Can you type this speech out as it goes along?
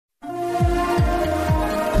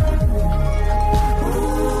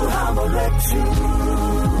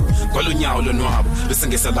vala unyawo lonwabo bese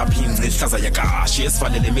ngeselapha ingci ihlaza yakashi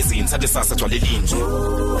esivalele emizini sathi sasa gcwale linje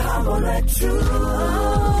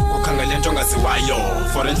ukhangele into ongaziwayo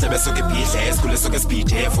for endlebe esuke ibhidle esikhule esuke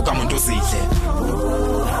esibhide fuka umuntu uzidle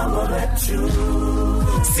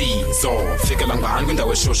Sizo fikela ngani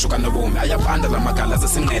kwindawo eshushu kanobomi ayabanda lamagala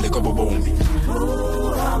zesinqele kobobomi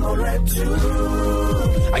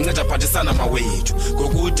Anceda phathisana mawethu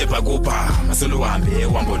ngokude bhakupha maseluhambe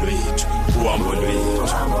uhambo lwethu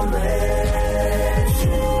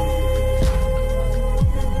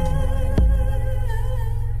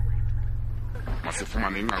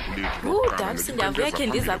Masifumane inqaku lethu Dabs ndiyavuya khe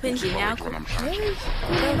ndiza apha endlini yakho.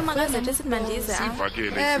 Lelo magazethe esimandize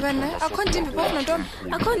sivakele akho ndimbi phofu nontombi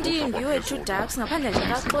akho ndimbi wethu Dabs ngaphandle nje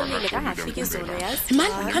kaxolile kangafiki izolo yazi.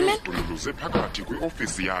 Man, come uze phakathi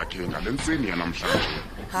kwiofisi yakhe ngalentseni yanamhlanje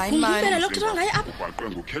hayi man Ngempela lo kuthwa ngaye apha. ubhaqwe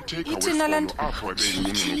ngukhetheka Ithina le nto? apho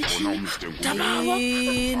ebeyinqununu khona umsitengu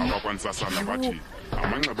yini abakwansasana bathi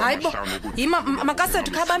amanxeba hayi bo amahlanu ukuthi yima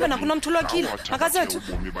makasethu khabambe nakunomthulokile makasethu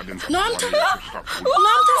ubomi balenza nomtha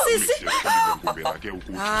sisi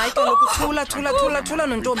hayi kaloku thula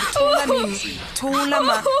nontombi thula nini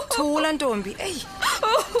thula ntombi eyi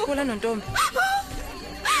thula nontombi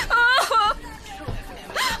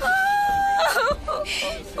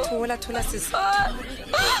thula sisi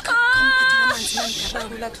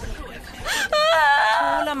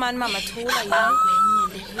thula mani mama thula yini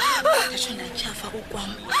Kasho ndachafa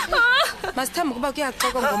ukwam. masithemba ukuba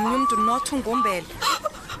kuyaxoka ngomnye umntu not ungumbele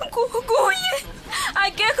Kuye.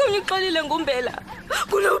 Akekho umxolile ngumbela.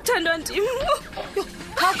 Kulo uthandwa ndim.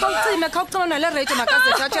 khawucima nale radio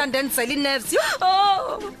makazethu athi andenzela inerves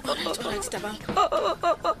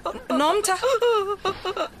nomtha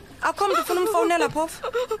akho mntu ufuna umfowunela phofu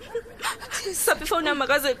Saphi phone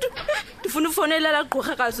yamakazethu. Ndifuna ufonela la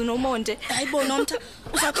gqorhakazi nomonde. Hayibo nomtha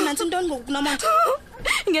uzathi nansi intoni ngokunomonde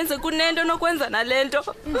Ngenze kunento nokwenza nalento.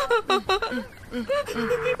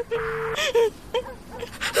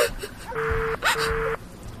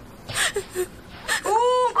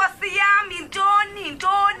 Nkosi yami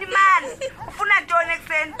intoni man ufuna ntoni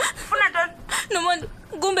ekseni ufuna ntoni Nomonde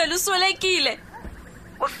ngumbela uswelekile.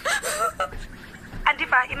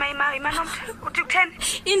 Andiva ima nomtha uthi kutheni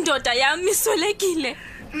Indoda yami iswelekile.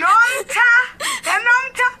 nomtha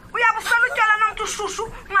uyabusela utshela nomntu ushushu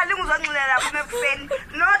ungalinga uzonxilela lapha ebufeni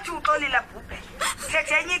nothi uxolile bhubhe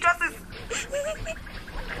thethe enye into sisi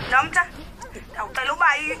nomtha awucela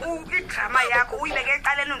uba idrama yakho uyibeke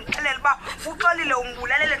ecaleni undixelele uba uxolile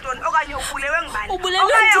umbulalele ntoni okanye ubulewe ngibani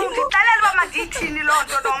okanye undixelele uba mandiyithini loo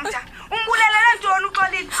nto nomtha umbulelele ntoni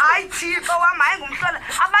uxolile hayi Thixo wam hayi ngumhlola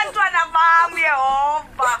abantwana bam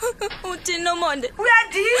Yehova Uthini Nomonde?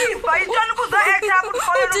 uyandiva intoni kuzohetha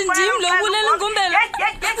Uthi ndim lo bulela ngumbela.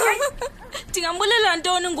 Ndingambulela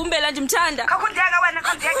ntoni ngumbela ndimthanda. Khondiyeka wena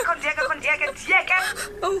khondiyeke ndiyeke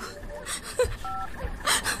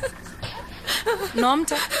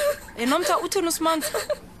nomtha uthini usimanzi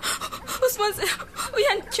Usimanzi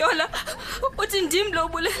uyandijola. Uthi ndim lo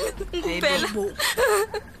bulela ngumbela.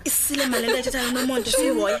 isile malento ethetha nomonde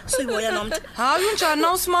siyihoya nomtha hayi unjani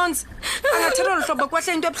na usimanzi angathetha lo hlobo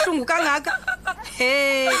kwahle into ebuhlungu kangaka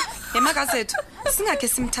makazethu singakhe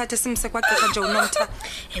simthathe simse kwagqirha nje unomtha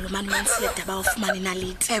ewe mani sileda bawufumana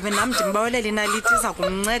inaliti ewe nam ndimbawelele inaliti iza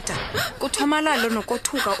kumnceda kuthomalalo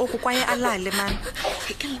nokothuka oku kwaye alale mani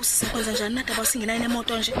ke ngusakwenza njani nada bawusingena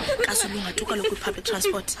nemoto nje kasulunga tuka lokwi public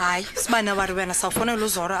transport hayi sibane wari wena sawufonela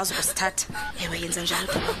uzoro azokusithatha ewe yenza njalo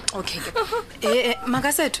okay ke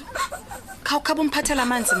makasethu khawukhaba umphathela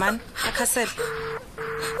amanzi mani akhasela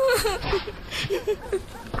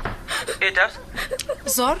Dabs.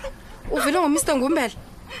 Zoro uvile ngomr Ngumbele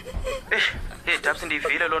Dabs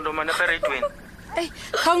ndivile lo nto manje eradweni.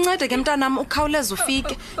 khawuncede ke mntanam ukhawuleza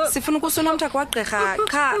ufike sifuna ukusunomtha kwagqirha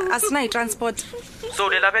cha asinayi transport So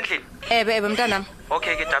lapha endlini. ebe mntanam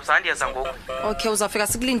Okay ke Dabs andiyeza ngoku. okay uzafika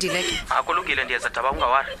sikulindile ke Akulungile ndiyeza Daba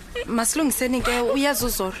ungawari. masilungiseni ke uyazi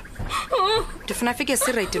uzoro ndifuna afike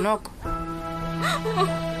siready noko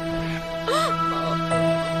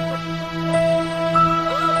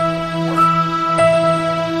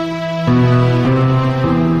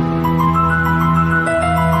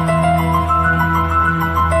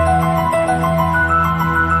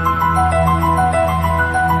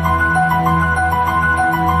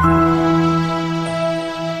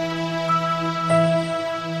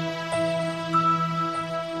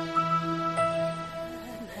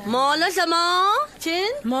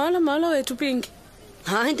Mala wethu Pinki.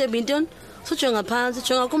 hayi ntombi intoni sujonga phansi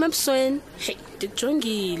jonga kuma ebusweni Hey,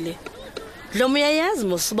 ndikujongile. lo muyayazi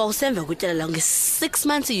mosuba usemva kutyala la nge6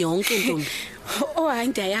 months yonke ntombi Oh hayi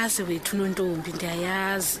ndiyayazi wethu nontombi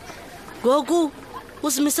ndiyayazi. ngoku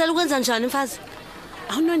Usimisela ukwenza njani mfazi?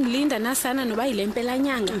 Awunonilinda nasana noba yile mpela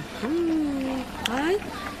nyanga. Hayi.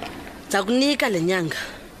 Zakunika lenyanga.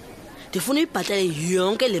 Ndifuna uyibhatale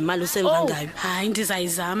yonke le mali usemva ngayo. Hayi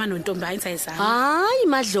ndizayizama nontombi hayi ndizayizama. Hayi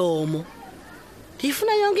madlomo.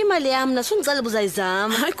 Ndifuna yonke imali yami nasungicela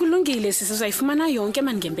buzayizama. Hayi kulungile sisi uzayifumana yonke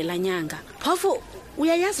manje ngempela nyanga. Phofu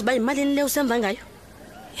uyayazi uba imali le usemva ngayo?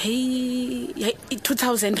 Hey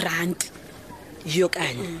 2000 rand.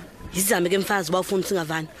 Yokanye. Yizame ke mfazi uba ufuna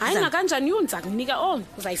singavani. Hayi ngakanjani yonza kunika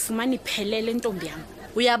uzayifumana iphelele intombi yami.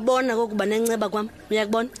 Uyabona kokuba nenceba kwami.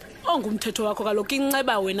 Uyakubona? Ngumthetho wakho kaloku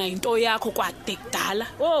inceba wena into yakho kwade kudala.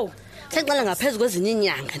 Sengicela ngaphezulu kwezinye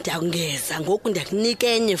inyanga ndiyakungeza ngoku ndiyakunika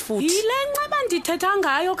enye futhi. Yile nceba ndithetha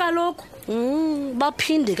ngayo kaloku.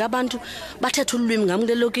 Baphinde ke abantu bathethe ulwimi ngami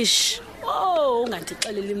kule lokishi.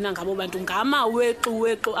 Ungandixeleli mina ngabo bantu ngama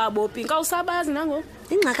wequ abo pinka usabazi nango.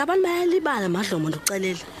 Ingxaka abantu bayalibala madlomo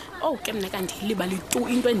ndikuxelela. Ke mina kanti libali tu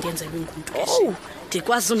into endiyenzelwe ngumuntu ke.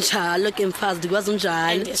 Ndikwazi unjalo ke mfazi ndikwazi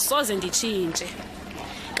unjalo. Andisoze nditshintshe.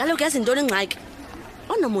 Kaloku yazi intoni ingxaki?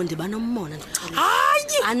 Onomonde banomona ndicela.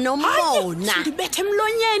 Hayi! Anomona. Ndibethe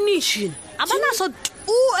emlonyeni shini. Abanaso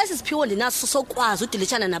esisiphiwo ndinaso sokwazi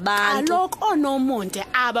udilishana nabantu. Kaloku onomonde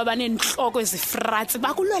aba banenhloko ezifratsi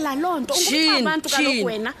bakulwela lonto abantu kaloku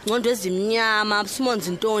wena. Ngcondo ezimnyama simonzi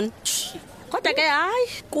intoni? Kodwa ke hayi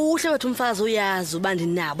kuhle wethu umfazi uyazi uba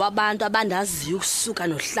ndinabo abantu abandaziyo ukusuka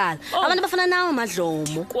nohlala. Abantu abafana nawe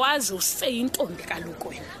madlomo. Kwazi useyintombi kaloku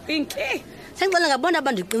wena. Inke. Sengicela ngabona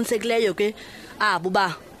abandiqinisekileyo ke abo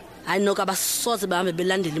ba hayi noko abasoze bahambe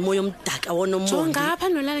belandela imoya omdaka wonomonde. Jonga apha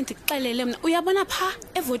nolala ndikuxelele mina uyabona pha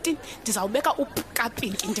evotini ndizawubeka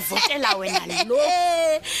upkapinki ndivotela wena lo.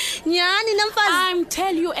 Nyani namfazi. I'm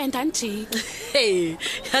tell you and anti.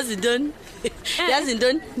 Yazi intoni? Yazi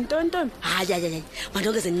intoni? Ntonton. Hayi.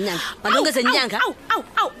 Mandongeze inyanga.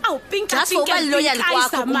 Awu pinki. Jasoba loyal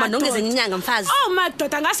kwakho kuma ndongeze inyanga mfazi.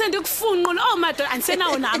 Madoda ngase ndikufunqule. Madoda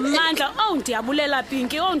andisenawo namandla. Ndiyabulela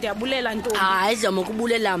pinki. Ndiyabulela ntombi. Hayi dlomo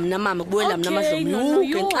kubulela mina mama kubulela mina madlomo.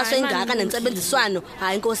 Ngenxaso engaka nentsebenziswano.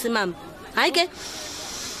 Hayi inkosi mama. Hayi ke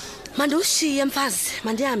mandushiye mfazi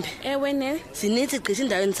mandihambe. Ewe ne. Sinithi gqitha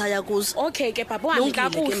indawo enitsaya kuzo. Okay ke baba wami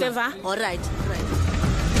kakuhle va. All right.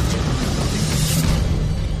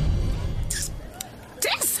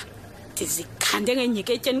 Zikhande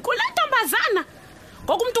ngenyiketyeni kule ntombazana.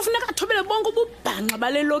 Ngoku umuntu ufuneka athobele bonke ububhanqa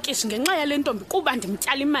bale lokishi ngenxa yale ntombi kuba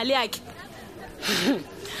ndimtyala imali yakhe.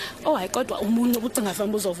 Hayi kodwa umunye ubucinga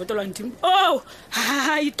famba uzovotelwa ndim.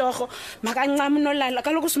 Hayi torho makancama nolala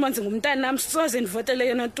kaloku usimanzi ngumntana nami soze ndivotele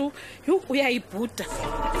yena tu. Uyayibhuda.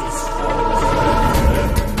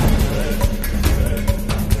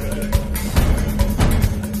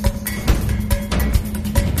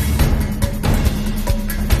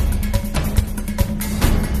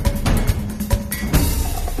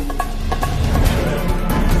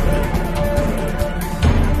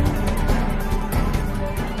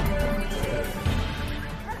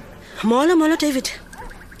 Molo David.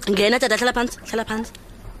 Ngena tata hlala phansi.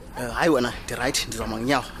 Hayi wena right ndizama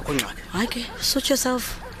nginyawo akho ngxaki. Hayi ke suit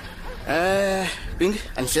yourself. Bingi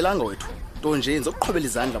andihlelanga wethu. Nto nje ngizokuqhobela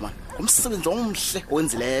izandla man. Umsebenzi omhle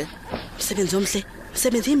owenzileyo.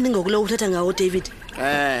 Umsebenzi yini ngokulo uthatha ngawo David?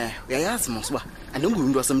 Uyayazi mos uba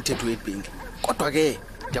andingumuntu wasemthethweni Bingi. Kodwa ke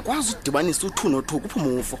ndiyakwazi udibanisa u2 no2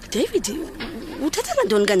 kuphuma ufo. David uthatha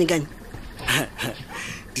kantoni kanye?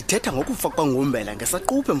 Ndithetha ngokufa kwaNgumbela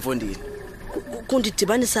ngesaquphe emfondini.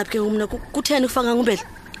 Kundidibanisa ke umna kutheni kufaka ngumbela?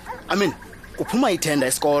 Kuphuma ithenda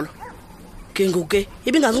esikolo. Ke ngoku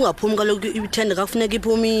ibingazi ungaphumi kaloku ithenda kakufuneka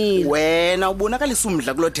iphumile. Wena ubonakalisa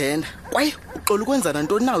umdla kulo thenda. Kwaye uxola ukwenza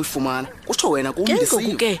nantoni na uyifumana. Kutsho wena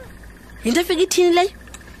kumndisi. Ke into efika ithini leyo?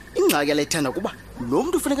 Ingxaki lethenda kuba lo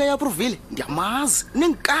muntu ufuneka yapruvile ndiyamazi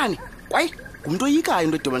nenkani. Kwaye umuntu oyikayo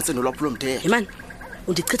into edibanise nolwaphulo mthetho. Man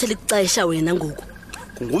undichithela ixesha wena ngoku.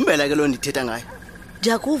 Ngumbela ke lo ndithetha ngayo.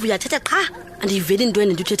 Ndiyakuva uyathetha qha andiyiveli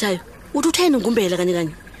intweni ndithethayo. Uthi utheni ngumbela kanye?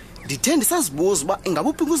 Ndithe ndisazibuza uba ingabe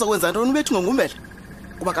uPinki uzakwenza ntoni bethu ngoNgumbela.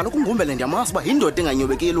 Kuba kaloku uNgumbela ndiyamazi uba indoda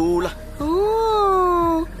enganyobeki lula.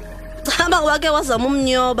 Chaba wake wazama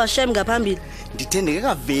umnyoba shem ngaphambili. Ndithe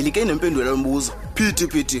ndikaveli ke nempendulo lombuzo.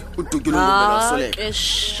 Phithi udutyulo uNgumbela wasoleka. Ke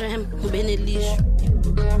shem ube nelizwi.